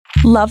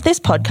Love this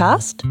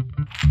podcast?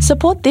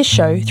 Support this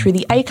show through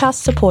the Acast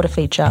supporter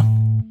feature.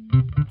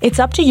 It's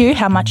up to you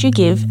how much you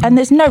give, and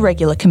there's no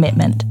regular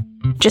commitment.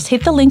 Just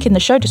hit the link in the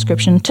show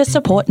description to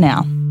support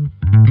now.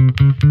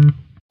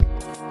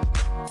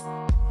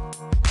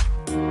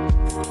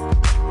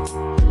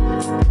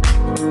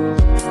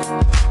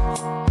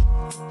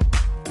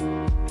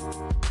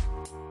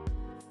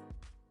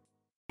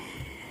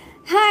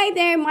 Hi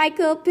there,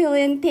 Michael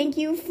Pillon. Thank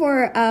you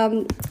for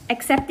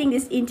accepting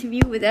this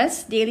interview with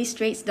us,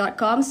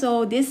 dailystraits.com.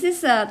 So this is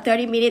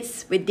 30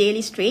 Minutes with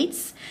Daily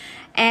Straits.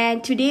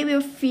 And today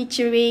we're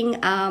featuring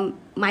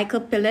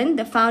Michael Pillon,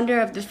 the founder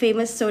of the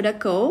famous Soda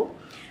Co.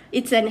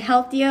 It's an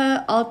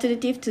healthier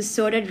alternative to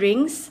soda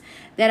drinks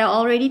that are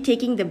already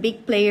taking the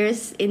big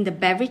players in the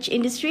beverage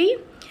industry.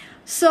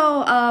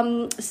 So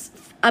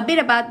a bit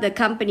about the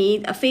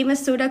company. A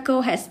famous Soda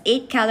Co. has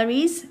 8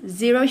 calories,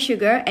 0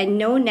 sugar, and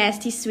no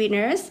nasty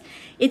sweeteners.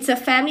 It's a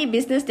family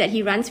business that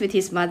he runs with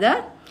his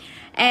mother.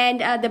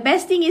 And the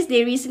best thing is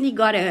they recently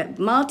got a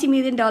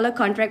multi-million-dollar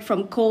contract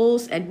from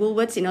Coles at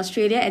Woolworths in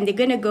Australia, and they're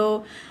going to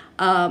go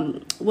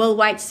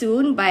worldwide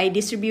soon by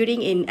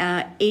distributing in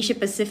Asia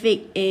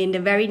Pacific in the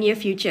very near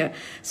future.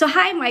 So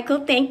hi,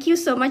 Michael. Thank you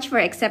so much for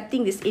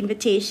accepting this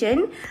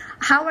invitation.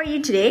 How are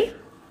you today?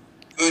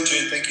 Good,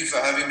 June. Thank you for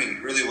having me.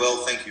 Really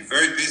well, thank you.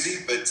 Very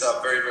busy, but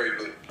very, very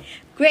good.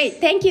 Great.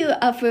 Thank you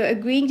for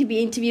agreeing to be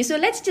interviewed. So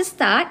let's just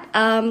start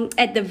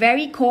at the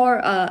very core,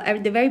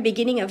 at the very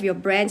beginning of your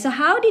brand. So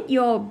how did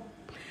your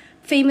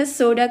famous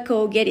Soda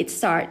Co. get its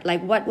start?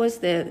 Like, what was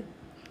the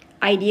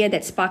idea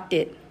that sparked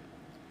it?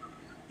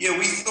 Yeah,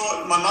 we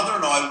thought, my mother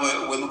and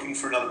I were looking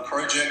for another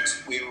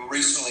project. We were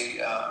previously,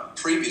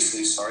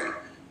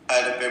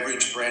 had a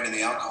beverage brand in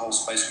the alcohol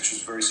space, which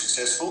was very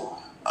successful.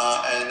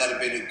 And that had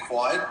been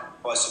acquired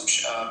by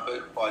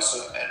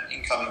an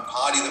incoming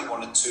party that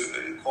wanted to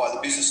acquire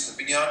the business in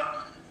the vineyard.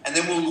 And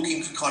then we're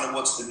looking for kind of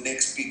what's the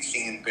next big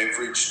thing in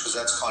beverage, because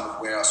that's kind of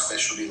where our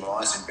specialty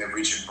lies in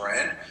beverage and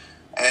brand.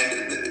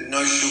 And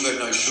no sugar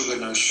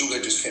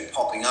just kept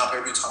popping up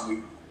every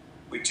time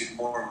we did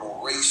more and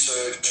more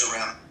research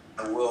around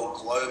the world,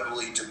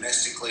 globally,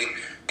 domestically.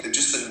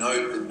 Just the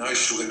no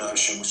sugar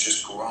notion was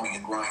just growing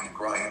and growing and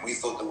growing. And we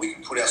thought that we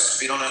could put our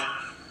spin on it.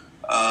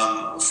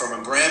 From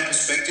a brand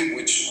perspective,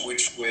 which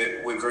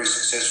we're very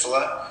successful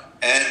at,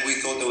 and we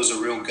thought there was a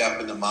real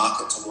gap in the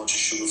market to launch a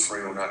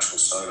sugar-free or natural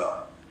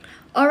soda.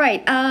 All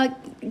right,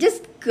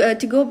 just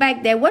to go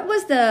back there, what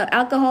was the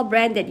alcohol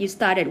brand that you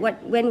started?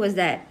 When was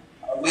that?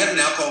 We had an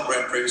alcohol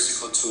brand previously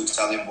called Two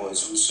Italian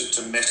Boys. It was a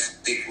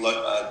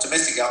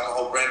domestic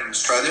alcohol brand in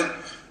Australia.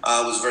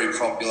 It was very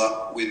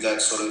popular with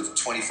that sort of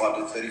 25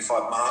 to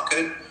 35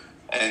 market,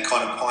 and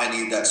kind of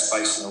pioneered that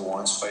space in the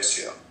wine space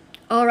here.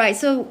 All right.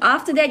 So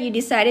after that, you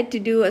decided to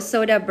do a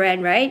soda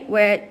brand, right?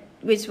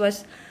 Which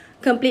was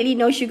completely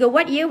no sugar.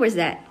 What year was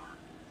that?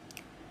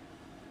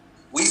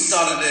 We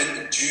started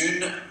in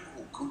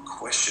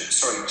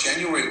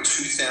January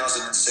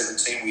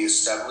 2017. We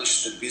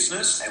established the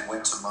business and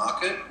went to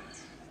market.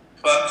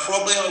 But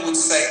probably I would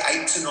say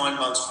 8 to 9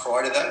 months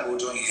prior to that, we were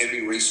doing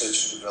heavy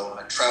research and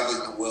development,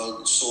 traveling the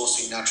world,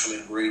 sourcing natural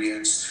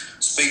ingredients,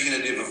 speaking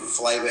to different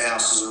flavor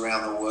houses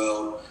around the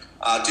world.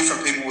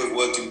 Different people we've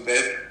worked in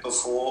Bev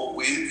before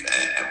with,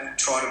 and we're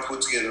trying to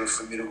put together a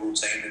formidable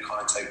team to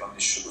kind of take on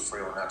this sugar-free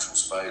or natural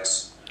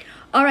space.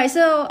 All right.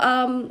 So,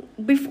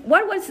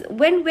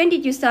 when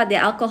did you start the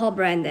alcohol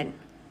brand then?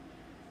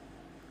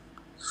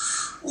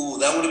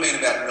 That would have been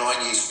about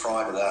 9 years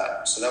prior to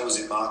that. So that was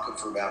in market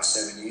for about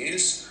 7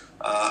 years,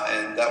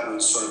 and that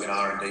was sort of in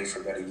R&D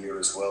for about a year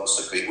as well.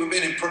 So we've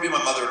been probably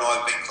my mother and I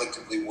have been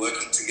collectively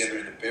working together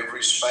in the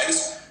beverage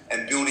space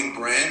and building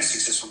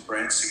successful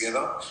brands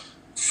together.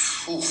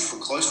 For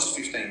close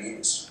to 15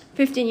 years.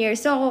 15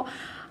 years. So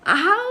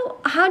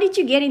how did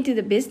you get into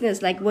the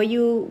business? Like, were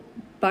you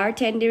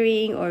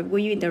bartending or were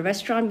you in the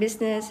restaurant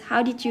business?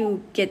 How did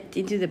you get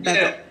into the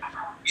beverage?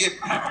 Yeah,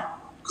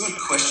 good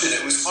question.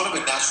 It was kind of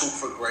a natural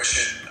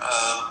progression.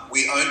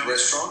 We owned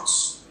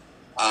restaurants.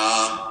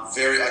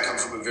 I come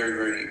from a very,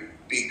 very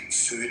big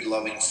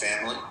food-loving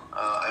family,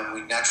 and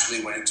we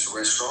naturally went into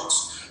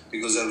restaurants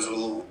because that was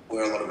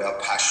where a lot of our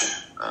passion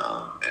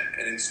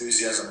and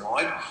enthusiasm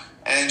lied.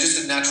 And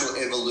just a natural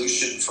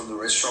evolution from the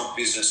restaurant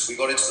business. We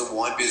got into the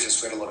wine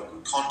business. We had a lot of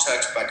good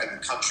contacts back in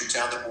the country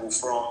town that we were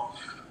from.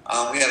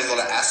 We had a lot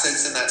of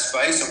assets in that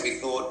space, and we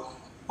thought,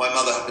 my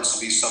mother happens to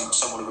be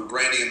somewhat of a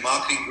branding and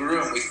marketing guru,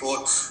 and we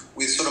thought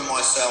with sort of my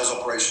sales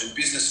operation and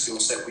business skill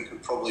set, we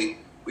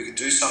could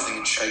do something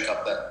and shake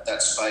up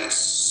that space.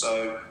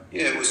 So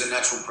yeah, it was a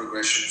natural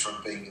progression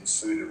from being in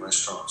food and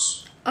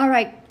restaurants. All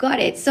right, got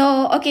it.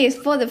 So okay,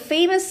 for the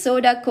famous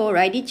Soda Co,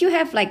 right? Did you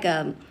have like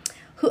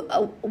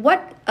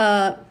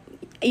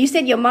you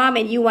said your mom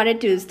and you wanted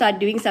to start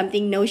doing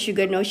something no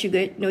sugar,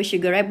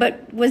 right?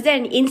 But was there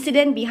an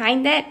incident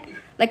behind that?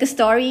 Like a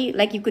story,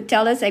 like you could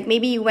tell us, like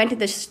maybe you went to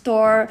the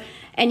store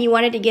and you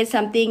wanted to get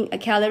something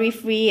calorie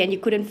free and you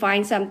couldn't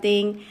find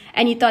something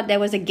and you thought there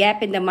was a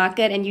gap in the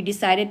market and you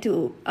decided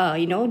to,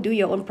 do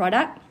your own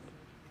product?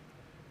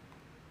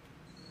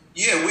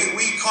 Yeah,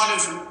 we kind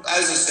of,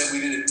 as I said, we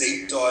did a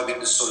deep dive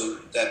into sort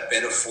of that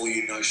better for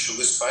you, no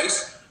sugar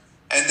space.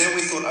 And then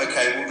we thought,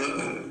 okay, well,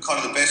 kind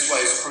of the best way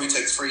is to probably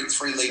take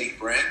three leading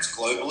brands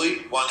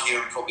globally, one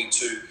here and probably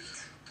two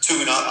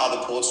in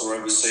other ports or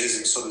overseas,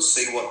 and sort of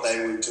see what they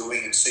were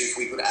doing and see if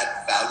we could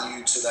add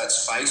value to that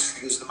space.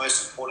 Because the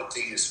most important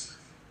thing is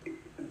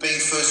being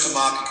first to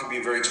market can be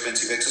a very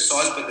expensive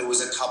exercise, but there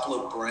was a couple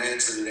of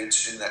brands that had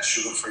entered in that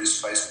sugar-free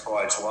space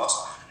prior to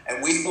us.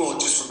 And we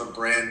thought just from a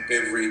brand,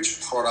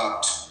 beverage,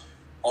 product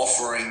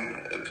offering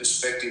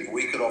perspective,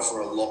 we could offer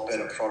a lot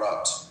better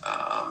product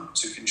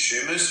to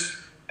consumers,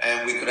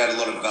 and we could add a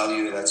lot of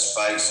value to that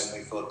space. And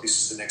we thought this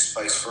is the next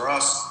space for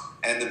us.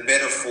 And the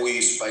better for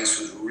you space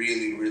was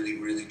really, really,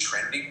 really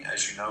trending,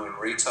 as you know, in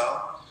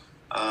retail.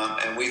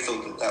 And we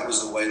thought that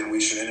was the way that we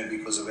should enter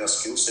because of our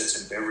skill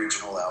sets in beverage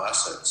and all our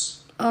assets.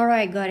 All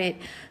right, got it.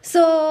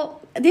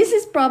 So this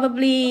is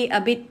probably a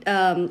bit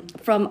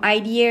from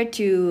idea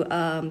to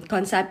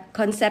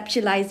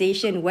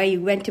conceptualization where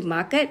you went to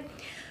market.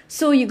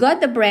 So you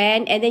got the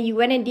brand and then you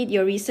went and did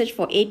your research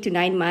for 8 to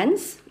 9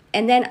 months.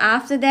 And then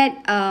after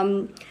that,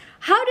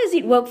 how does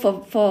it work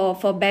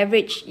for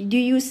beverage? Do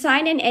you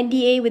sign an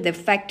NDA with the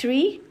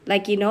factory,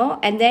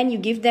 and then you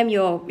give them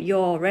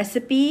your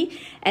recipe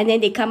and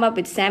then they come up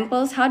with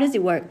samples? How does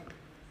it work?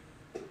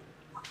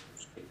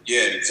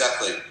 Yeah,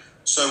 exactly.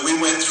 So we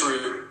went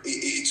through,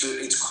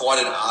 it's quite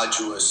an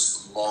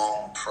arduous,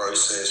 long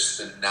process,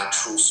 the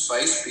natural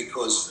space,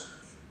 because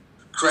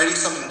creating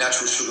something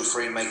natural,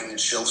 sugar-free, and making it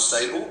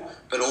shelf-stable,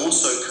 but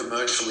also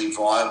commercially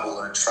viable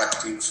and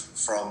attractive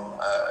from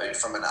a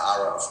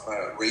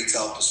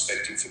retail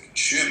perspective for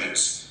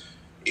consumers,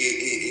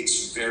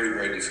 it's a very,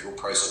 very difficult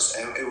process.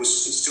 And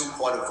it's still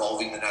quite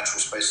evolving, the natural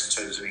space, in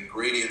terms of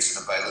ingredients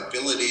and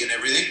availability and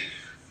everything.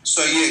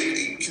 So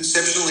yeah,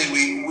 conceptually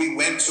we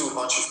went to a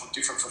bunch of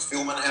different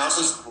fulfillment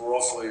houses. We were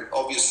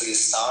obviously a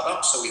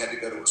startup, so we had to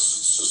go to a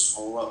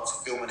smaller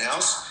fulfillment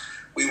house.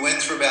 We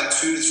went through about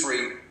 2 to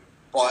 3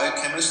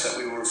 biochemists that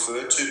we were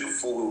referred to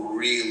before we were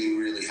really,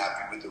 really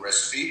happy with the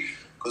recipe.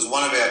 Because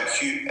one of our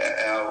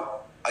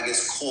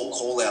core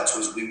call-outs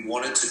was we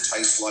wanted to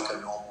taste like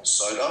a normal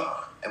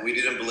soda, and we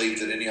didn't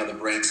believe that any other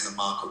brands in the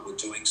market were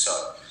doing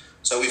so.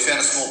 So we found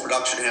a small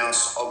production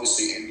house.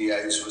 Obviously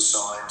NDAs were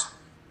signed.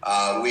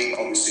 We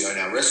obviously own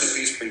our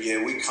recipes, but yeah,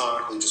 we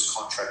currently just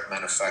contract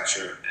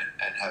manufacture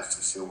and have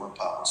fulfillment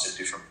partners at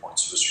different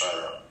points of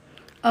Australia.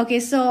 Okay,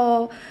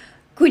 so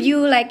could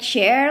you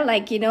share,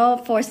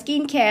 for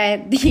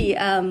skincare, the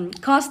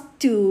cost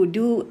to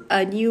do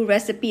a new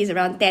recipe is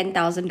around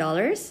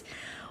 $10,000.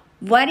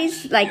 What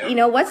is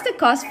what's the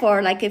cost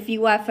for if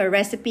you have a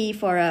recipe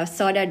for a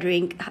soda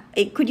drink?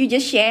 Could you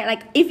just share,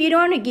 if you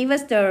don't want to give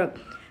us the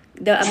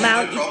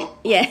amount? No problem.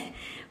 Yeah.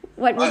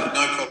 No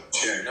problem,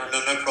 Sharon.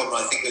 No problem.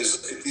 I think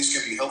if this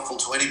can be helpful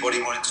to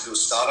anybody wanting to do a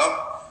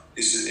startup,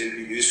 it'd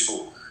be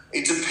useful.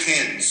 It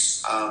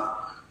depends.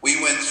 We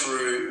went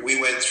through,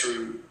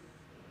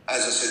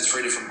 as I said,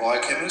 3 different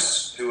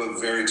biochemists who are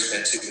very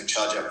expensive and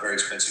charge out very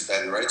expensive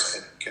daily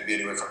rates. Can be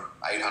anywhere from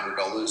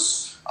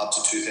 $800 up to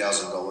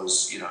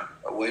 $2,000,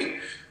 a week.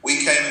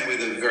 We came in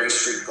with a very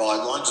strict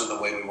guidelines on the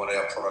way we wanted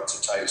our product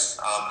to taste,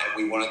 and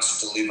we wanted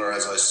to deliver,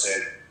 as I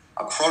said,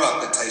 a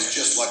product that tastes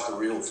just like the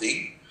real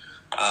thing.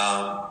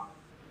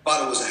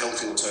 But it was a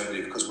healthy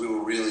alternative because we were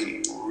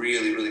really,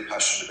 really, really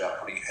passionate about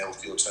putting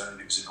healthy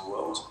alternatives in the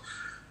world.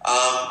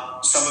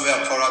 Some of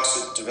our products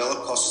that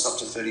developed cost us up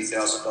to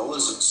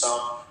 $30,000, and some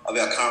of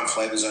our current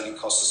flavours only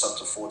cost us up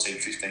to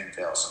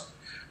 $14,000-15,000.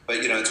 But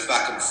it's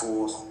back and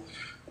forth.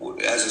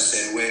 As I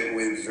said,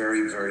 we're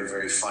very, very,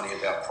 very funny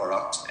about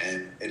product,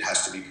 and it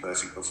has to be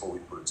perfect before we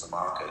put it to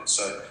market.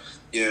 So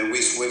yeah,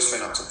 we've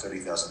spent up to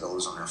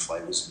 $30,000 on our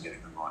flavours and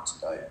getting them right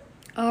today.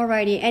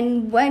 Alrighty,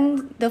 and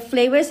when the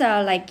flavors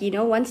are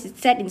once it's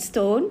set in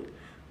stone,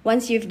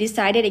 once you've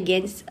decided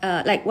against,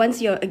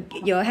 once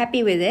you're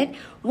happy with it,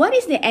 what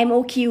is the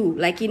MOQ?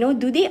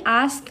 Do they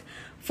ask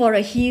for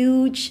a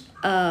huge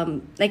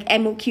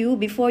MOQ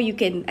before you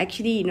can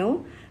actually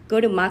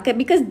go to market?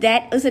 Because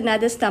that is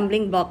another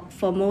stumbling block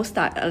for most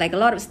a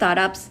lot of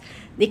startups.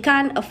 They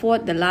can't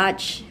afford the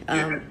large,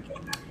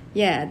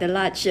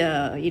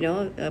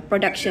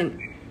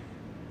 production.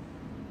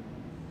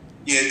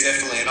 Yeah,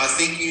 definitely. And I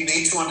think you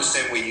need to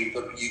understand where you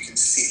can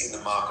sit in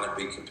the market and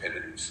be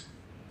competitive.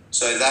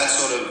 So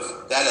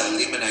that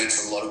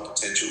eliminates a lot of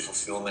potential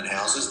fulfillment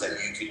houses that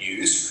you can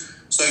use.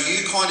 So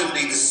you kind of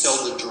need to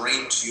sell the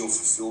dream to your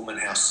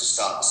fulfillment house to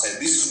start to say,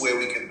 this is where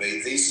we can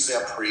be. This is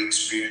our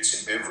pre-experience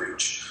in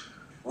beverage.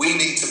 We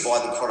need to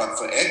buy the product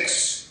for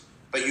X,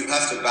 but you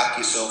have to back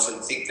yourself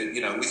and think that,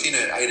 within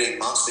 18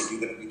 months that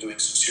you're going to be doing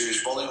some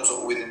serious volumes,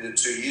 or within the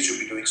 2 years you'll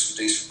be doing some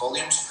decent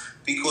volumes,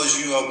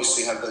 because you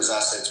obviously have those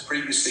assets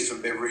previously for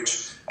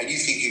beverage and you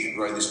think you can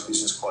grow this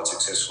business quite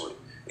successfully.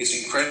 It's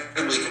an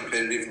incredibly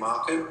competitive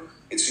market.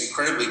 It's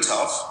incredibly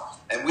tough.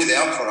 And with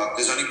our product,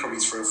 there's only probably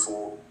 3 or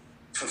 4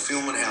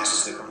 fulfillment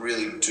houses that can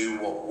really do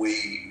what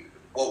we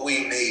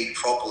need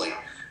properly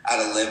at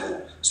a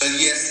level. So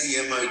yes, the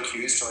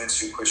MOQs, to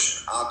answer your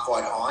question, are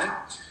quite high.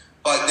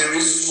 But there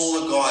is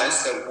smaller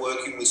guys that are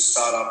working with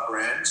startup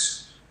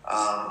brands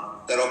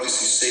that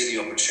obviously see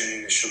the opportunity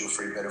in the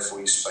sugar-free,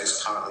 better-for-you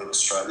space currently in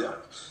Australia.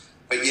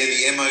 But yeah,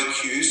 the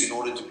MOQs, in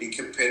order to be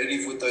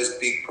competitive with those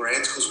big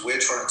brands, because we're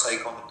trying to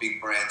take on the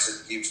big brands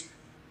and give,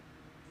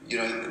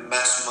 the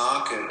mass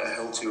market a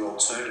healthier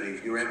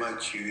alternative, your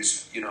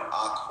MOQs,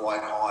 are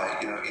quite high,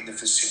 in the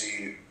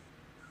vicinity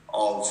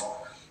of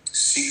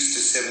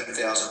 6,000 to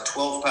 7,000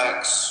 12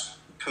 packs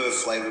per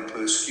flavour per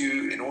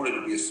SKU in order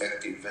to be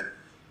effective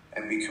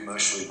and be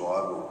commercially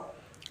viable.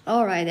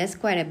 All right, that's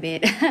quite a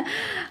bit.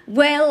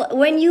 Well,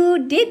 when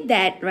you did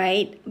that,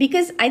 right?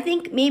 Because I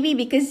think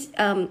because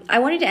I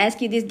wanted to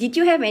ask you this: did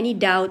you have any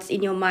doubts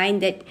in your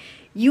mind that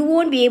you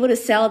won't be able to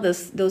sell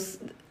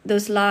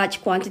those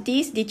large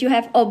quantities? Did you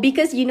have, or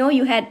because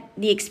you had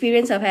the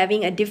experience of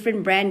having a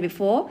different brand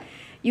before,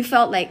 you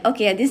felt like,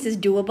 okay, this is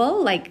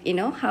doable? Like,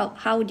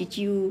 how did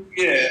you?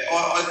 Yeah,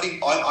 I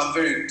think I'm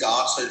very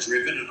data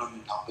driven and I'm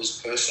a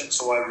numbers person.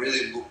 So I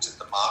really looked at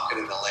the market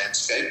and the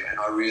landscape and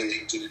I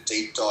really did a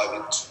deep dive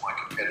into my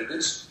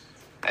competitors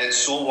and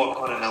saw what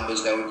kind of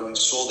numbers they were doing,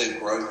 saw their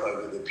growth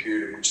over the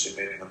period in which they've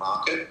been in the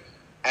market.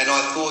 And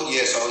I thought,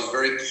 yes, I was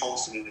very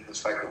confident in the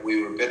fact that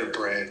we were a better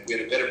brand. We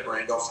had a better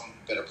brand offering,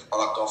 better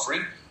product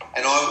offering.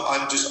 And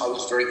I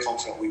was very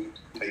confident we could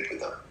compete with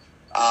them.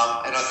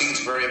 And I think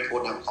it's very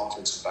important to have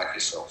confidence and back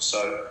yourself.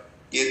 So,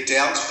 yeah,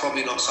 doubt's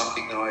probably not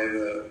something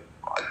that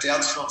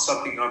doubt's not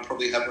something that I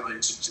probably have when I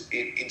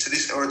into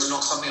this, or it's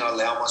not something I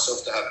allow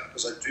myself to have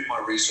because I do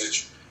my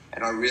research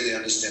and I really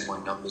understand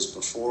my numbers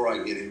before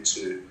I get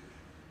into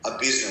a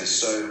business.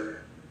 So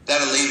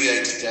that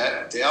alleviates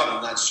doubt,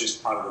 and that's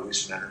just part of the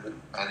risk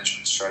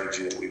management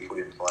strategy that we put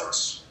in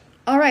place.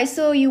 All right,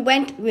 so you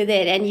went with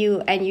it and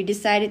you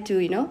decided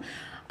to,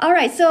 All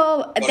right,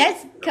 so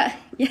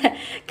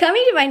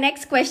coming to my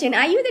next question.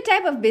 Are you the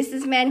type of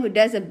businessman who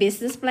does a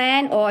business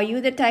plan, or are you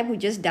the type who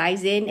just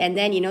dives in and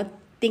then,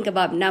 think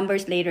about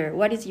numbers later?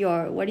 What is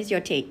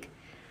your take?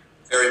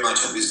 Very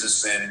much a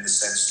businessman in the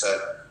sense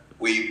that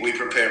we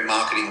prepare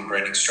marketing and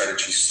branding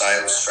strategy,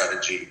 sales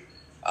strategy.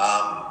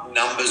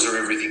 Numbers are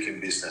everything in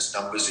business.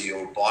 Numbers are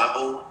your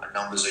Bible, and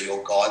numbers are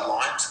your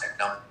guidelines, and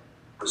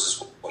numbers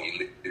is what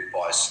you live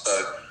by. So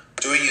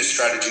doing your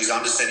strategies,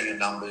 understanding your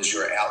numbers,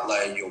 your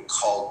outlay, your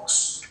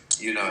COGS,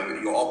 your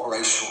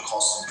operational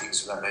costs and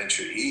things of that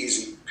nature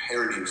is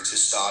imperative to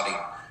starting,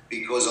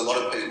 because a lot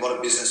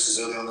of businesses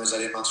early on those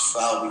 18 months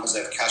fail because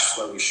they have cash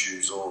flow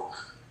issues or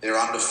they're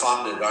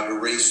underfunded,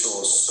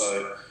 under-resourced.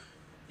 So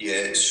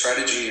yeah,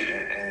 strategy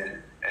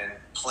and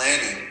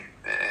planning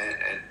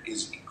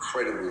is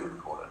incredibly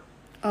important.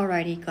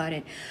 Alrighty, got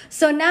it.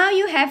 So now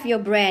you have your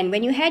brand.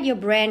 When you had your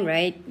brand,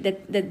 right,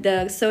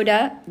 the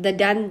soda, the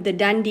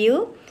done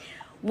deal,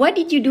 what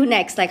did you do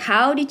next? Like,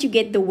 how did you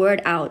get the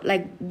word out?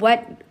 Like,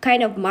 what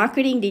kind of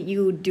marketing did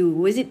you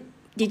do?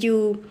 Did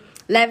you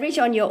leverage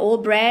on your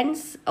old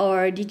brands,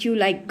 or did you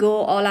go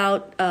all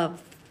out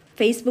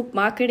Facebook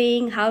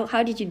marketing?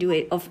 How did you do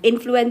it? Of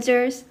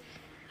influencers?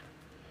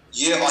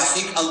 Yeah, I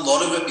think a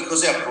lot of it,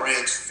 because our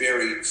brand's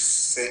very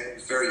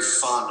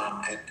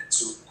fun and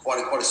it's quite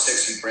a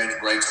sexy brand,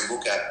 great to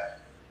look at.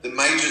 The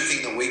major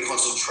thing that we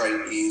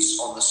concentrate is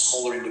on the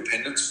smaller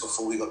independents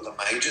before we got the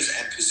majors,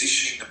 and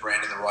positioning the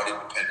brand in the right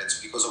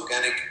independents, because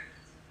organic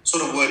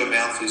sort of word of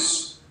mouth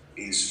is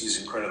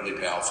incredibly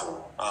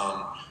powerful.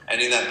 And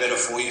in that better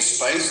for you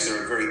space,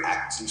 they're a very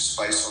active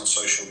space on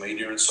social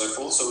media and so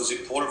forth. So it was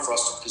important for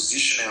us to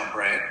position our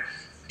brand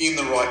in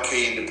the right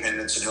key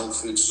independents and health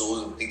food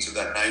stores and things of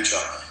that nature,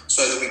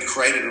 so that we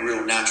created a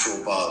real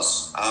natural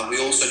buzz. We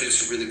also did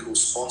some really cool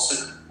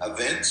sponsored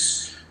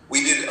events.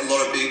 We did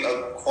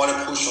quite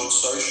a push on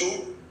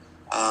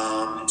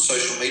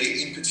social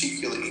media, in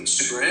particular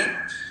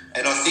Instagram.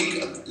 And I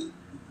think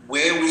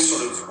where we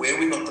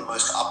got the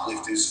most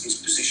uplift is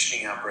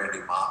positioning our brand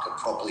in market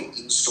properly.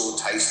 In-store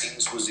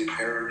tastings was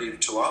imperative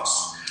to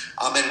us,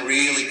 and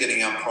really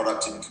getting our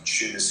product in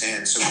consumers'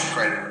 hands, so we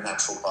created a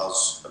natural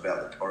buzz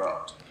about the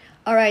product.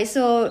 All right,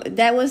 so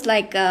that was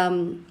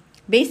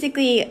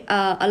basically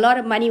a lot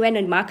of money went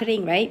in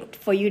marketing, right,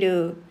 for you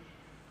to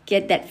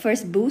get that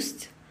first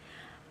boost?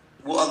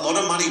 Well, a lot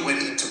of money went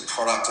into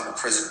product and the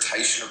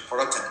presentation of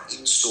product and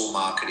in-store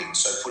marketing.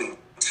 So putting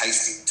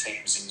tasting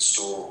teams in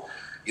store,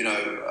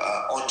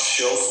 on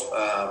shelf,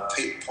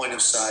 point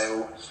of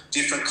sale,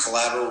 different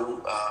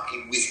collateral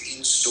with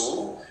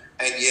in-store,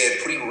 and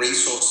putting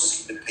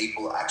resources into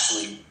people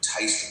actually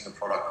tasting the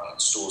product in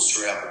stores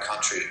throughout the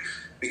country.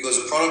 Because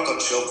a product on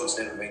shelf that's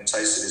never been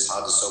tasted is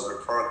hard to sell, but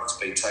a product that's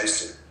been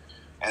tasted.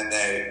 And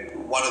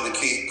one of the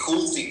key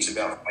cool things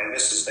about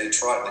Famous is they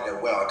try it and they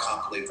go, wow, I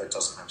can't believe that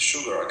doesn't have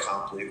sugar. I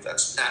can't believe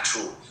that's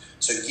natural.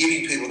 So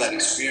giving people that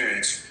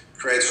experience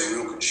creates a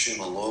real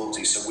consumer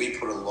loyalty. So we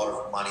put a lot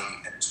of money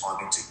and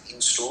time into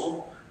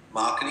in-store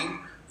marketing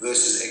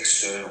versus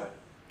external.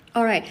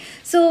 All right.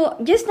 So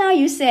just now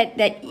you said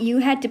that you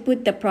had to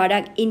put the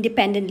product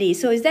independently.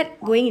 So is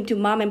that going into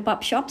mom and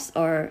pop shops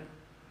or?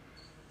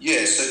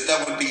 Yeah, so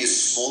that would be your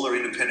smaller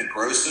independent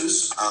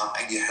grocers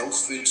and your health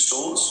food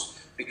stores.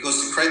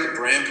 because to create the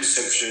brand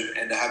perception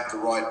and to have the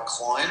right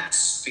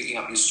clients picking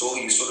up your store,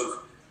 you sort of,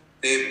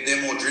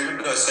 they're more driven,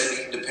 but I say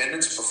the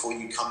independents before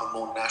you become a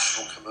more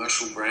national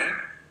commercial brand.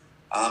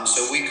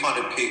 So we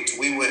kind of picked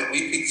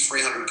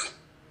 300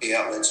 key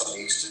outlets on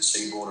the eastern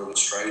seaboard of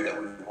Australia that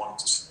we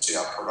wanted to see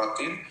our product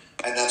in,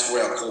 and that's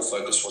where our core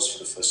focus was for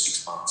the first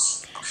 6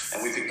 months.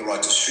 And we picked the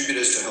right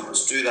distributors to help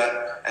us do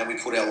that, and we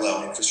put our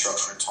low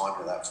infrastructure and time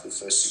to that for the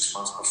first 6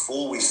 months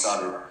before we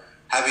started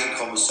having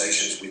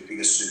conversations with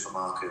bigger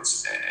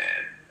supermarkets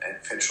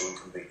and petrol and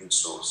convenience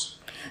stores.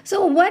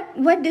 So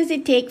what does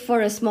it take for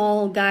a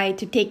small guy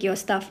to take your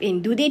stuff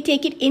in? Do they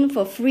take it in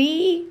for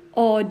free,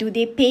 or do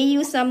they pay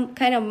you some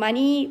kind of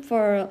money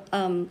for,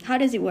 how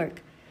does it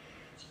work?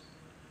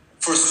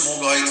 For a small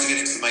guy to get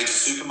into the major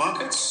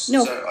supermarkets?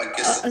 No, so I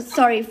guess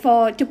sorry,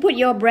 to put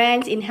your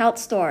brands in health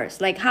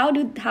stores. Like how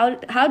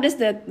does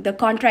the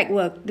contract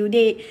work? Do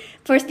they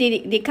first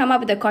they come up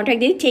with the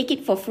contract? They take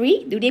it for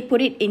free? Do they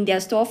put it in their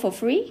store for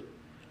free?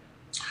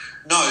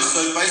 No.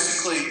 So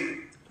basically,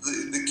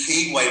 the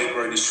key way to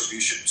grow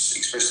distribution,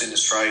 especially in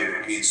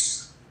Australia, is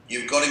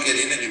you've got to get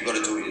in and you've got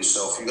to do it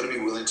yourself. You've got to be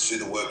willing to do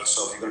the work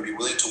yourself. You've got to be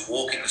willing to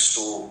walk in the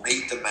store,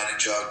 meet the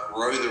manager,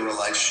 grow the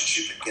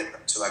relationship, and get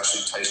them to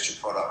actually taste your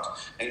product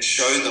and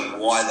show them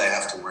why they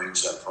have to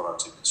range that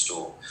product in the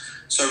store.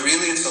 So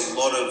really, it's a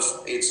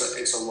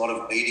lot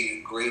of meeting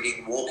and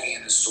greeting, walking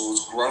in the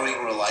stores,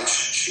 growing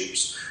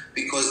relationships,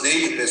 because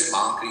they're your best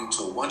marketing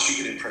tool. Once you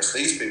can impress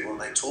these people and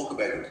they talk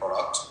about your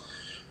product,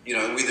 you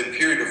know, within a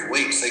period of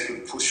weeks, they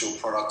could push your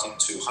product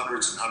into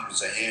hundreds and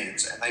hundreds of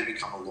hands and they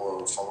become a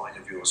loyal following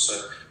of yours.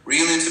 So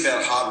really, it's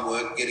about hard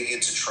work, getting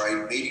into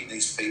trade, meeting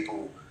these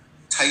people,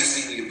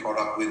 tasting your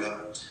product with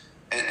them,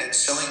 and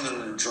selling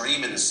them a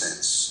dream in a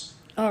sense.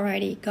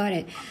 Alrighty, got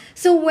it.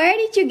 So where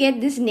did you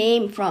get this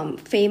name from,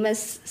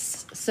 Famous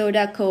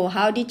Soda Co.?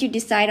 How did you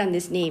decide on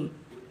this name?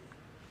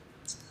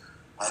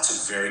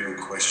 That's a very good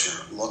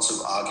question. Lots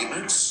of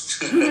arguments.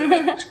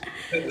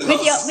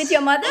 with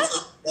your mother?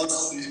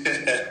 Lots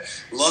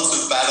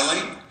of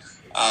battling.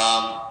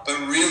 But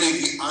really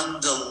the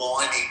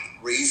underlining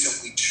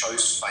reason we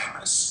chose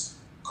Famous,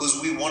 because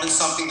we wanted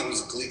something that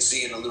was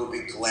glitzy and a little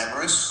bit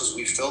glamorous, because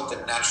we felt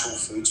that natural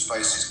food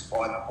space is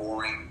quite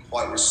boring,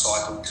 quite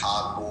recycled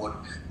cardboard,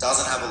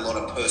 doesn't have a lot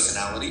of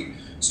personality.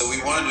 So we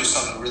want to do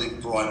something really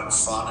bright and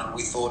fun, and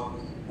we thought,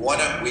 why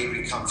don't we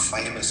become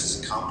famous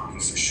as a company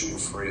for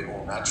sugar-free,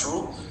 all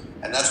natural?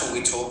 And that's what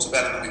we talked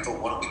about, and then we thought,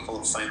 why don't we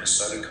call it Famous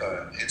Soda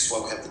Co? Hence why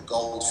we have the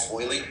gold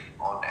foiling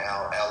on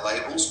our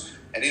labels,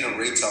 and in a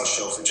retail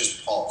shelf it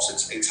just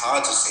pops. It's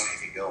hard to see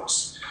anything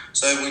else.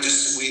 So we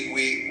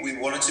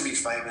wanted to be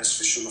famous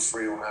for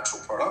sugar-free, all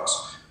natural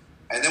products,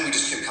 and then we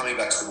just kept coming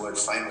back to the word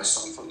famous,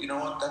 and we thought, you know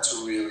what, that's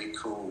a really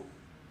cool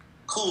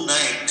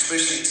name,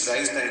 especially in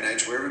today's day and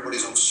age where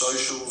everybody's on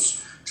socials,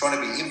 trying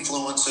to be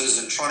influencers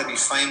and trying to be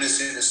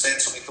famous in a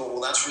sense, and we thought, well,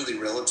 that's really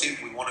relative.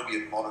 We want to be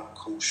a modern,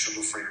 cool,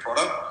 sugar-free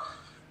product.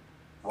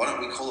 Why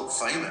don't we call it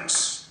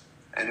Famous?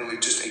 And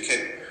it just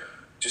kept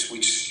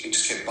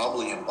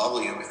bubbling, and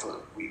we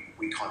thought we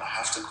kind of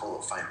have to call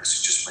it Famous.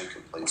 It just made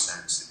complete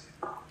sense.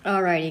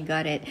 Alrighty,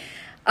 got it.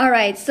 All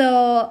right,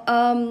 so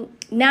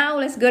now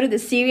let's go to the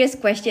serious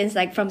questions,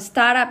 like from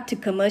startup to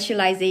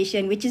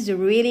commercialization, which is a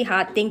really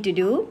hard thing to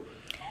do,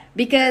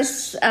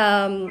 because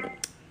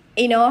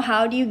you know,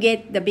 how do you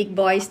get the big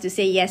boys to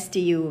say yes to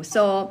you?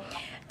 So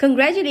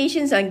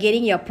congratulations on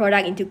getting your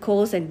product into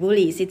Coles and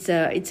Woolies. It's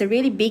a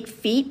really big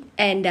feat,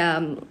 and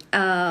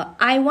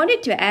I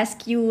wanted to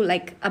ask you,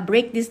 like,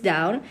 break this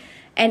down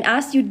and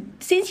ask you,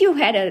 since you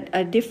had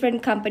a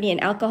different company, an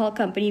alcohol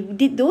company,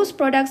 did those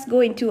products go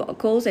into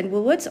Coles and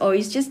Woolworths, or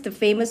is just the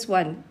famous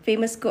one,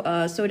 Famous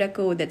Soda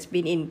Co, that's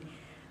been in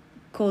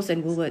Coles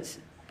and Woolworths?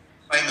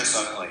 Famous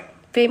only.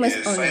 Famous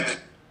only.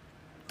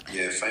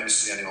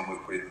 Famous is the only one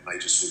we've put in the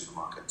major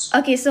supermarkets.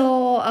 Okay,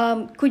 so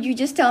could you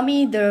just tell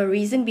me the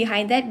reason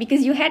behind that?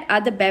 Because you had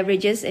other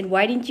beverages, and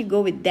why didn't you go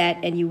with that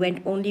and you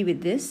went only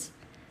with this?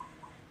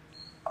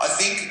 I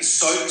think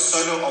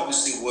soda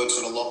obviously works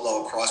at a lot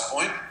lower price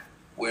point,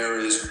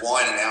 whereas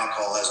wine and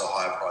alcohol has a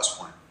higher price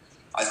point.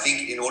 I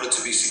think in order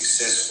to be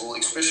successful,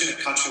 especially in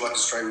a country like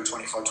Australia with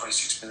 25,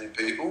 26 million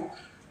people,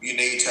 you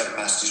need to have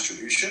mass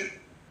distribution.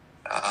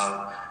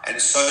 And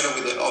soda,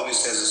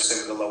 obviously, as I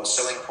said, with a lower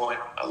selling point,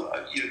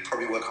 you'd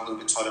probably work on a little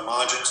bit tighter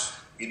margins.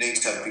 You need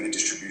to have a bigger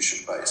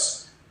distribution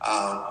base.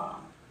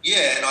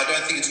 And I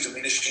don't think it's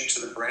diminishing to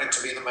the brand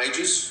to be in the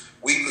majors.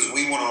 Because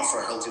we want to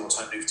offer a healthy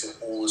alternative to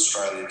all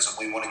Australians, and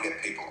we want to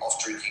get people off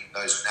drinking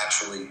those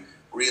naturally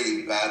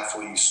really bad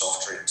for you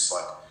soft drinks.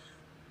 Like,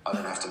 I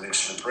don't have to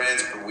mention the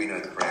brands, but we know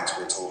the brands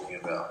we're talking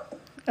about.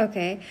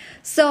 Okay,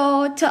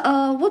 so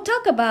we'll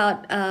talk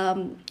about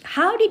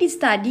how did it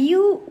start?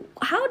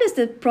 How does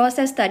the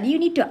process start? Do you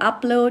need to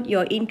upload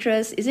your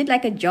interest? Is it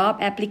like a job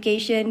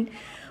application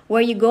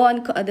where you go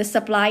on the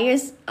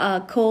suppliers,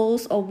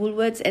 Coles or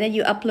Woolworths, and then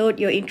you upload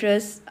your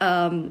interest,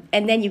 and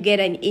then you get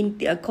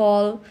a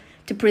call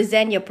to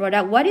present your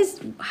product?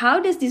 How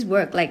does this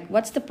work? Like,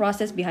 what's the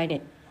process behind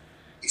it?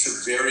 It's a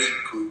very,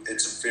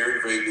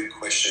 very good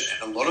question,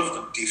 and a lot of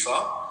them differ.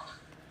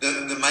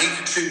 the main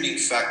contributing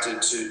factor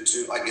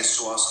to I guess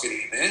to us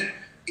getting in there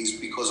is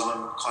because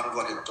I'm kind of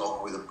like a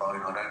dog with a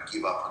bone. I don't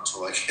give up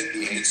until I get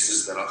the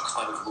answers that I'm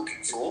kind of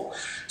looking for.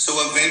 So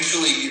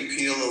eventually you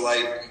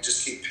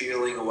just keep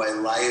peeling away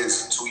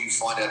layers until you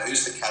find out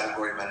who's the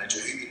category manager,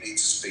 who you need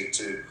to speak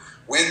to.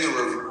 When the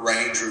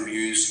range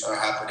reviews are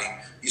happening,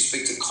 you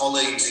speak to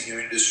colleagues in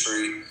your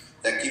industry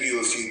that give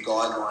you a few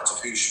guidelines of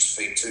who you should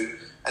speak to.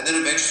 And then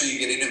eventually you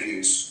get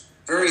interviews.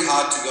 Very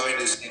hard to go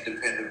in as an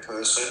independent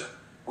person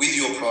with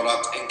your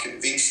product and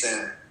convince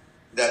them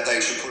that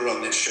they should put it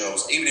on their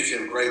shelves, even if you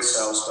have great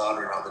sales data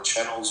and other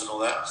channels and all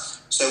that.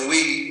 So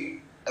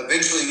we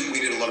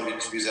did a lot of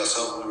interviews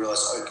ourselves and we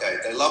realized, okay,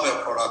 they love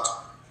our product.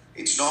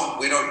 It's not,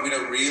 we don't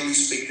really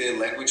speak their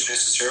language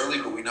necessarily,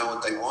 but we know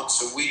what they want.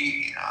 So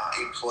we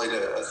employed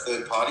a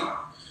third party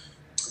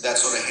that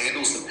sort of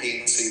handles the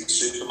P&C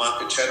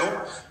supermarket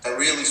channel, that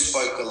really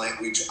spoke the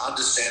language,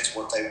 understands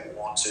what they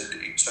wanted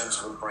in terms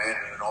of a brand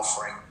and an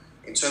offering,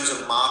 in terms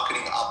of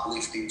marketing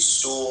uplift in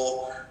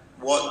store,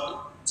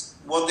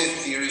 what their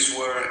theories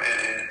were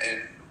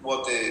and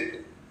what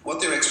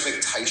their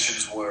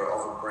expectations were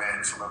of a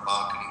brand from a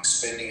marketing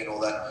spending and all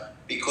that.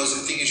 Because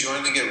the thing is, you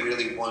only get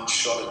really one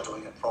shot at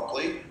doing it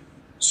properly.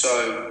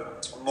 So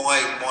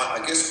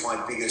I guess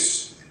my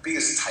biggest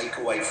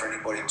takeaway for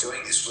anybody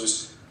doing this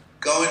was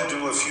go and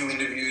do a few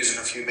interviews and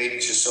a few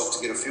meetings yourself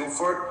to get a feel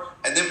for it,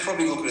 and then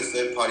probably look at a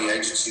third-party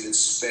agency that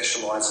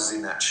specialises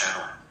in that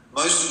channel.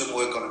 Most of them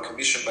work on a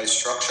commission-based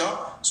structure,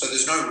 so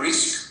there's no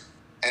risk.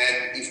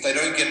 And if they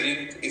don't get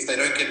it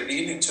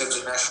in terms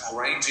of national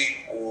ranging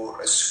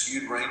or a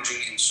skewed ranging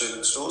in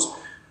certain stores,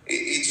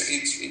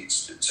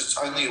 it's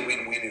only a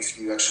win-win if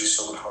you actually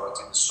sell the product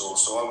in the store.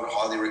 So I would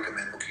highly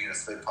recommend looking at a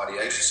third-party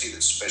agency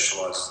that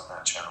specialises in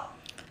that channel.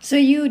 So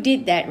you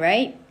did that,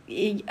 right?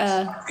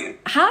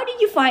 How do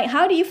you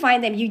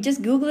find them? You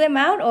just Google them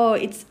out, or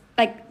it's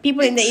like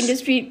people in the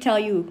industry tell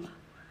you?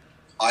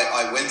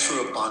 I went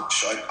through a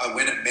bunch. I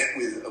went and met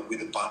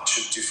with a bunch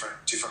of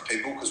different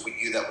people because we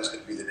knew that was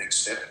going to be the next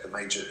step, the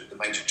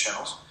major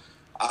channels.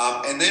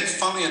 And then,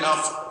 funnily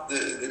enough,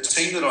 the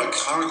team that I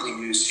currently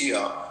use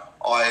here,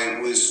 I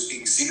was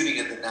exhibiting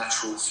at the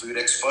Natural Food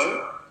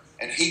Expo,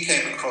 and he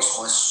came across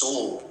my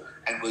stall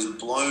and was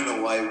blown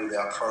away with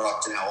our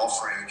product and our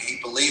offering. And he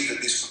believed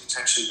that this would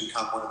potentially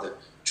become one of the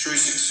true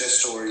success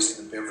stories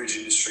in the beverage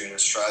industry in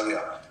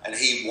Australia, and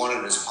he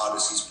wanted it as part of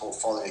his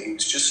portfolio. He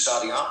was just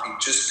starting up. He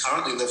just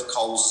currently left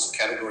Coles as a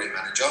category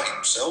manager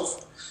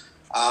himself.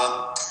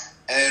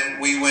 And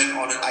we went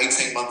on an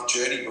 18-month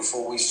journey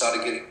before we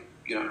started getting,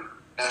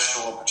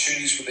 national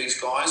opportunities with these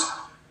guys,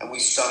 and we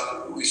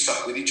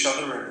stuck with each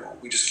other,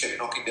 and we just kept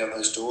knocking down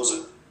those doors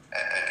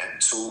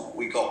until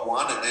we got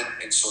one, and then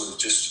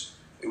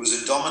it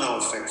was a domino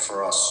effect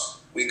for us.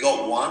 We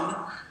got one,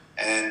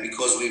 and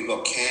because we've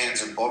got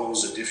cans and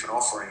bottles of different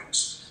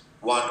offerings,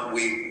 so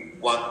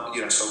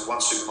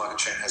one supermarket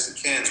chain has the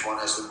cans, one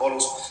has the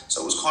bottles,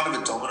 so it was kind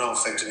of a domino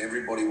effect, and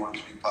everybody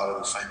wanted to be part of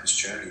the famous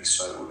journey.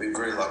 So we've been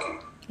very lucky.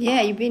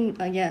 Yeah, you've been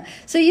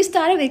So you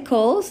started with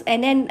Coles,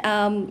 and then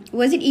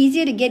was it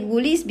easier to get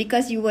Woolies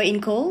because you were in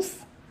Coles?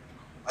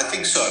 I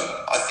think so.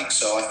 I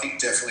think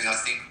definitely. I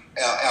think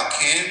our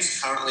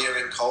cans currently are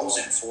in Coles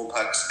in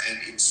 4-packs and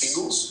in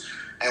singles,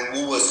 and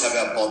Woolworths have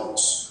our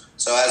bottles.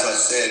 So as I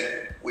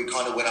said, we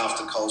kind of went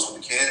after Coles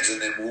with the cans,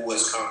 and then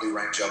Woolworths currently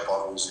range our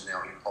bottles in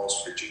our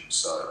impulse fridging.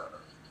 So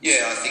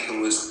yeah, I think it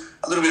was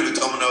a little bit of a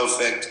domino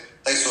effect.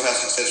 They saw how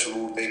successful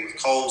we were being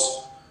with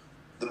Coles.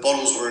 The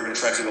bottles were an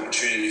attractive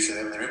opportunity for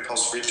them in their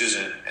impulse fridges,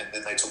 and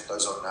then they took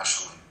those on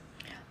nationally.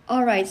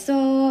 All right.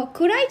 So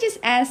could I just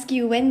ask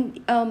you,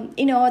 when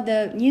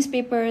the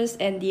newspapers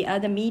and the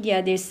other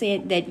media, they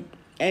said that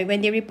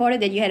when they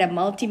reported that you had a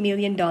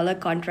multi-million-dollar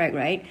contract,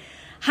 right?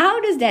 How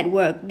does that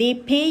work? They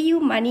pay you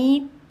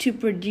money to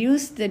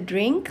produce the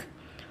drink,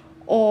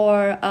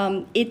 or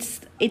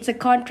it's a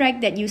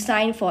contract that you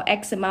sign for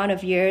X amount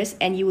of years,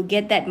 and you will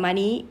get that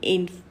money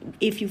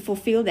if you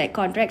fulfill that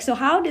contract. So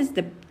how does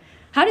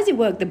it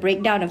work? The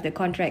breakdown of the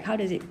contract, how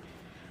does it?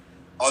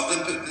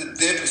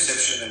 Their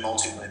perception of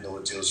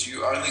multi-million-dollar deals,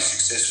 you're only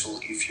successful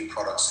if your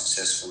product's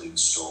successful in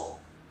store,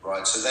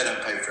 right? So they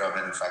don't pay for our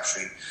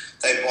manufacturing.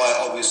 They buy,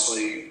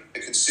 obviously, a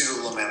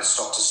considerable amount of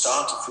stock to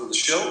start to fill the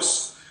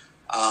shelves.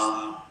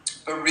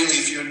 But really,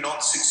 if you're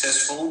not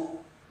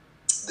successful,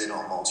 they're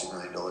not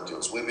multi-million-dollar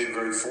deals. We've been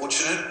very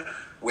fortunate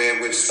where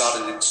we've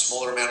started in a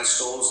smaller amount of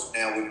stores.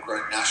 Now we've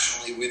grown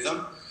nationally with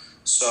them.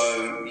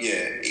 So,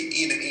 yeah,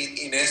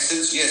 in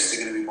essence, yes,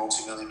 they're going to be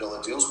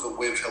multi-million-dollar deals, but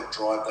we've helped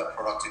drive that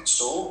product in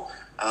store,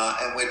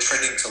 and we're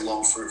trending to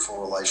long fruitful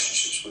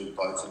relationships with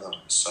both of them.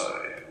 So,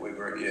 we're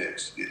very,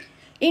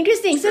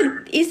 Interesting. So,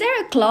 is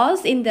there a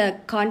clause in the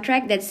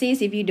contract that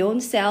says if you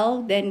don't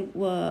sell, then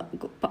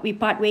we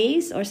part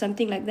ways or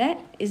something like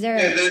that? Is there?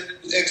 Yeah,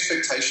 there's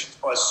expectations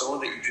by store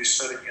that you do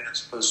certain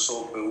units per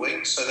store per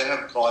week. So, they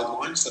have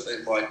guidelines that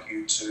they'd like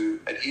you to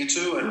adhere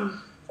to, and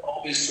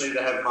obviously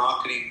they have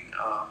marketing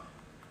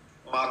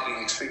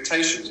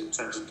expectations in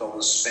terms of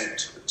dollars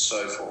spent and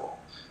so forth.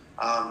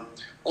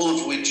 All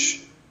of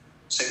which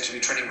seem to be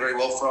trending very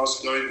well for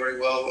us, going very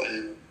well,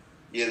 and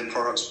the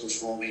product's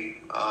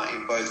performing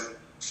in both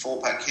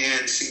 4-pack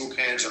cans, single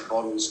cans, and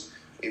bottles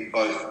in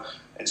both.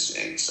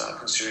 It's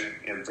considering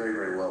very,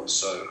 very well.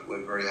 So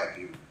we're very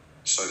happy.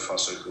 So far,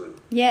 so good.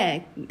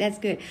 Yeah, that's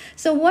good.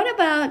 So what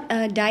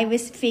about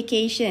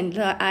diversification?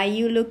 Are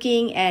you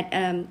looking at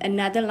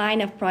another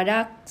line of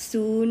product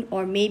soon,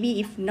 or maybe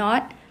if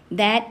not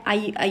that,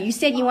 you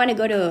said you want to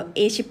go to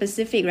Asia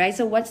Pacific, right?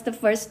 So what's the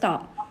first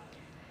stop?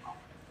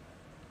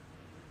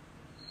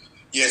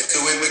 Yes,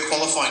 so we're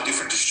qualifying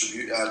different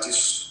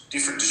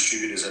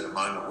distributors at the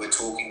moment. We're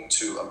talking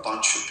to a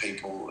bunch of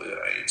people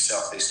in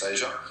Southeast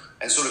Asia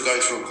and sort of go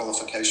through a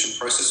qualification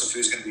process of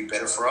who's going to be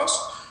better for us.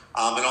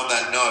 And on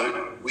that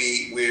note,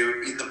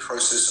 we're in the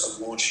process of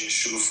launching a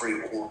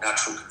sugar-free all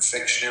natural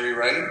confectionery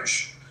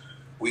range,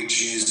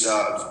 which is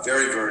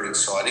very, very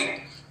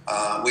exciting.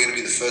 We're going to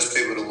be the first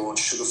people to launch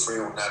sugar-free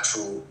all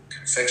natural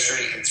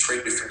confectionery in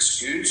 3 different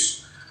SKUs.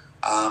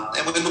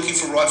 And we're looking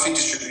for right fit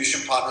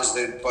distribution partners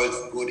that are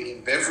both good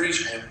in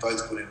beverage and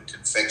both good in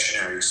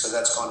confectionery. So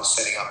that's kind of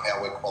setting up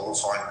how we're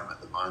qualifying them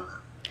at the moment.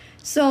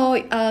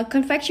 So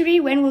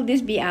confectionery, when will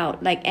this be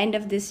out? Like end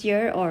of this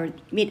year or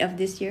mid of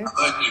this year?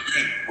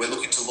 June. We're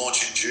looking to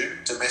launch in June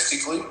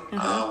domestically.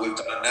 We've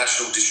done a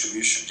national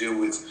distribution deal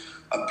with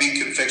a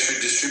big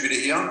confectionery distributor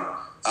here.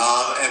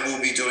 And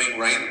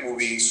we'll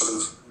be sort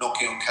of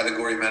knocking on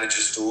category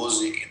managers' doors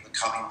in the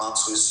coming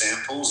months with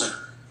samples and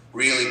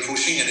really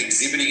pushing and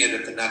exhibiting it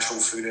at the Natural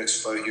Food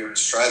Expo here in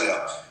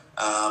Australia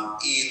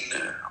in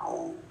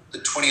the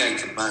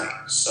 28th of May.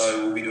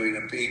 So we'll be doing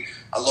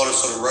a lot of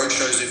sort of road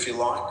shows, if you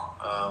like,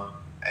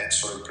 and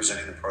sort of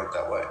presenting the product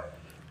that way.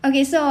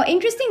 Okay, so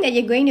interesting that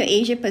you're going to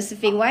Asia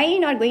Pacific. Why are you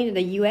not going to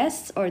the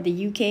US or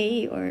the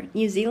UK or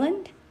New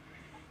Zealand?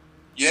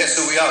 Yeah,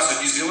 so we are.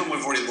 So New Zealand,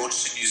 we've already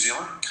launched in New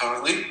Zealand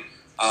currently.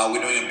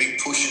 We're doing a big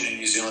push in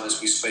New Zealand as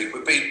we speak.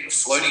 We've been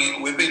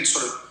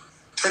sort of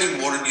treading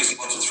water in New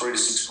Zealand for 3 to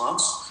 6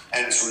 months,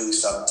 and it's really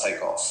starting to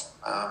take off.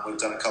 We've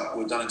done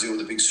a deal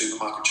with a big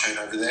supermarket chain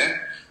over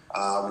there,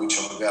 which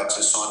I'm about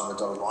to sign on the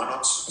dotted line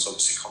on. So it's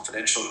obviously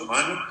confidential at the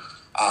moment.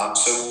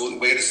 So we're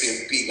going to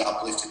see a big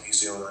uplift in New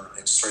Zealand in the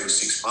next 3 to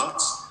 6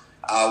 months.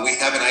 We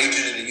have an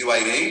agent in the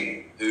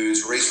UAE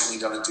who's recently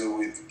done a deal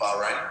with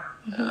Bahrain.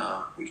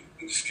 With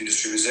a few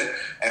distributors there,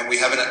 and we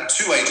have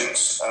 2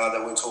 agents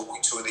that we're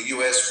talking to in the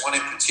US, one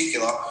in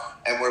particular,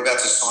 and we're about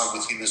to sign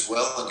with him as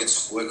well and get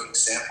some working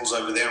samples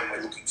over there, and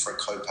we're looking for a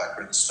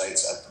co-packer in the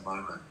States at the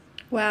moment.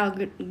 Wow,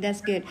 good.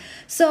 That's good.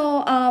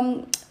 So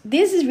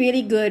this is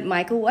really good,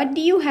 Michael. What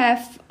do you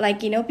have,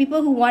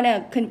 people who want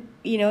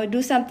to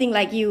do something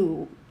like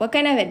you? What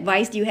kind of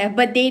advice do you have?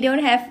 But they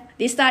don't have,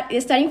 they're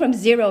starting from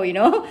zero,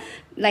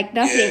 like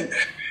nothing.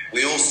 Yeah,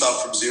 we all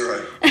start from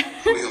zero.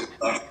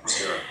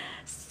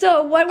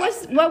 So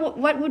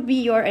what would be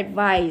your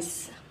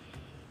advice?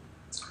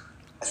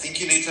 I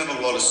think you need to have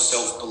a lot of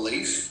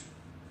self-belief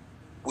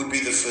would be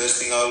the first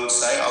thing I would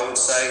say. I would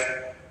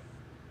say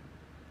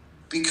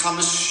become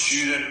a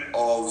student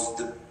of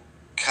the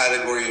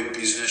category of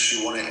business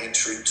you want to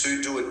enter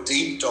into. Do a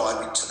deep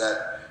dive into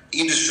that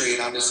industry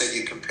and understand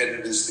your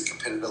competitors, the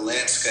competitor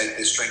landscape,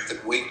 their strengths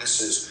and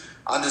weaknesses.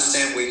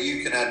 Understand where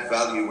you can add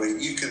value, where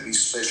you can be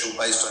special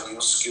based on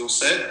your skill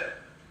set.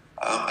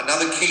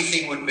 Another key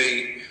thing would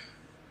be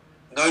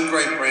no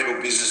great brand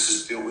or business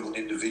is built with an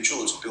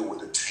individual, it's built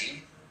with a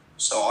team.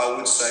 So I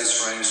would say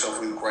surround yourself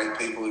with great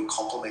people who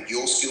complement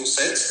your skill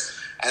sets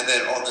and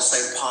then on the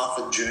same path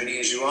and journey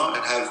as you are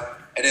and have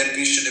an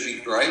ambition to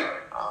be great.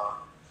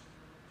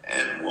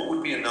 And what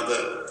would be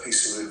another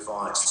piece of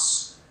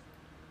advice?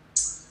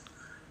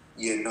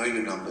 Yeah, know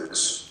your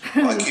numbers.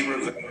 I keep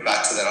reverting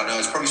back to that. I know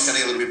it's probably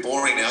sounding a little bit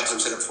boring now because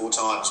I've said it 4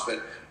 times,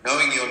 but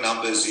knowing your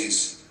numbers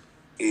is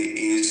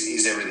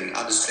everything.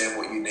 Understand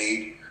what you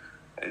need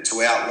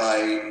to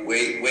outlay, where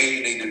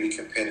you need to be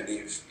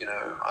competitive,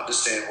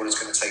 understand what it's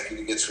going to take you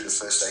to get through the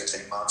first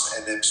 18 months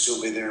and then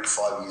still be there in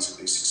 5 years and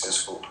be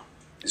successful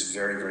is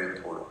very, very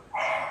important.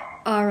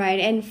 All right.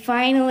 And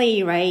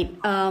finally, right,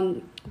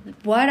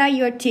 what are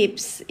your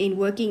tips in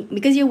working,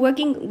 because you're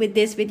working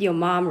with your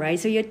mom, right?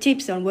 So your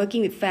tips on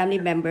working with family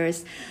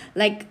members,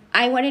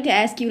 I wanted to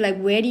ask you,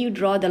 where do you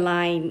draw the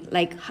line?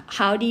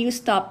 How do you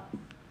stop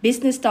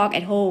business talk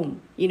at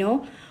home,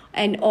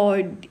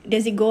 or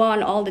does it go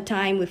on all the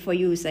time for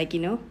you? It's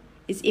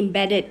it's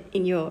embedded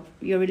in your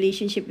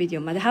relationship with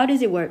your mother. How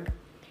does it work?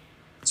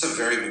 It's a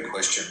very good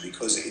question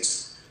because a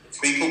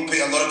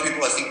lot of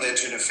people I think they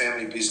enter into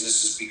family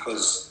businesses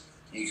because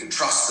you can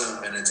trust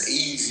them and it's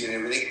easy and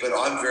everything, but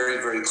I'm very,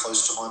 very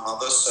close to my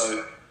mother,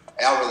 so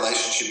our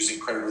relationship is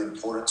incredibly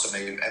important to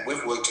me and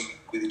we've worked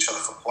with each other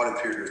for quite a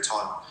period of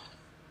time.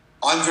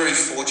 I'm very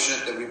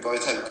fortunate that we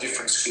both have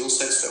different skill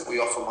sets that we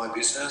offer my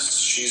business.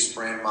 She's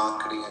brand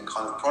marketing and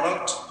kind of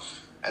product,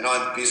 and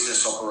I'm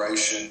business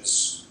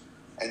operations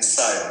and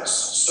sales.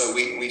 So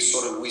we've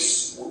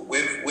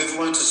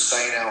learned to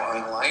stay in our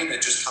own lane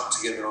and just come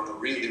together on the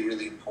really,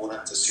 really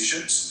important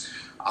decisions,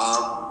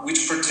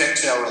 which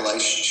protect our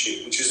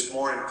relationship, which is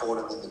more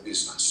important than the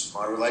business.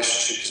 My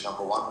relationship is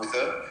number one with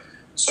her,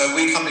 So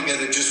we come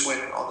together just when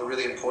on the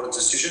really important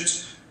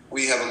decisions.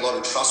 We have a lot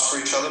of trust for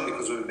each other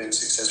because we've been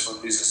successful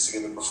in business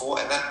together before,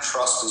 and that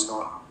trust is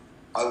not,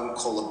 I wouldn't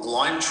call a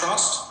blind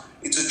trust.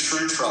 It's a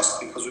true trust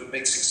because we've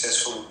been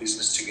successful in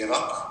business together.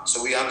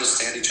 So we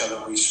understand each other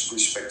and we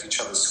respect each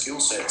other's skill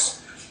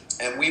sets.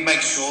 And we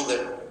make sure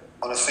that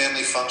on a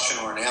family function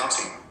or an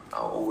outing,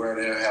 or we're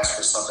at our house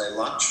for a Sunday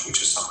lunch,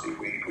 which is something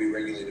we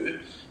regularly do,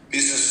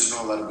 business is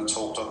not allowed to be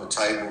talked on the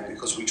table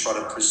because we try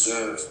to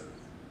preserve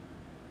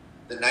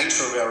the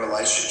nature of our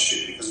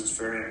relationship because it's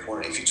very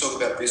important. If you talk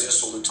about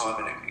business all the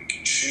time and it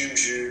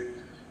consumes you,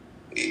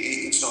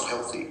 it's not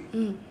healthy.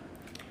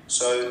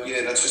 So,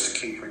 yeah, that's just a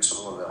key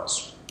principle of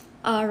ours.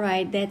 All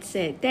right, that's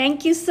it.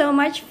 Thank you so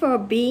much for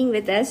being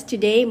with us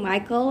today,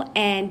 Michael,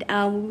 and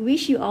we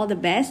wish you all the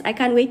best. I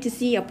can't wait to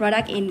see your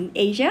product in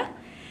Asia.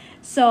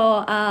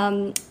 So,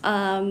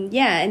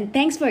 yeah, and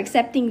thanks for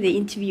accepting the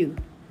interview.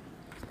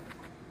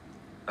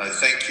 No,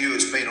 thank you.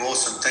 It's been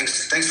awesome.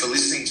 Thanks for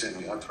listening to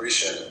me. I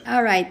appreciate it.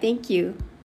 All right, thank you.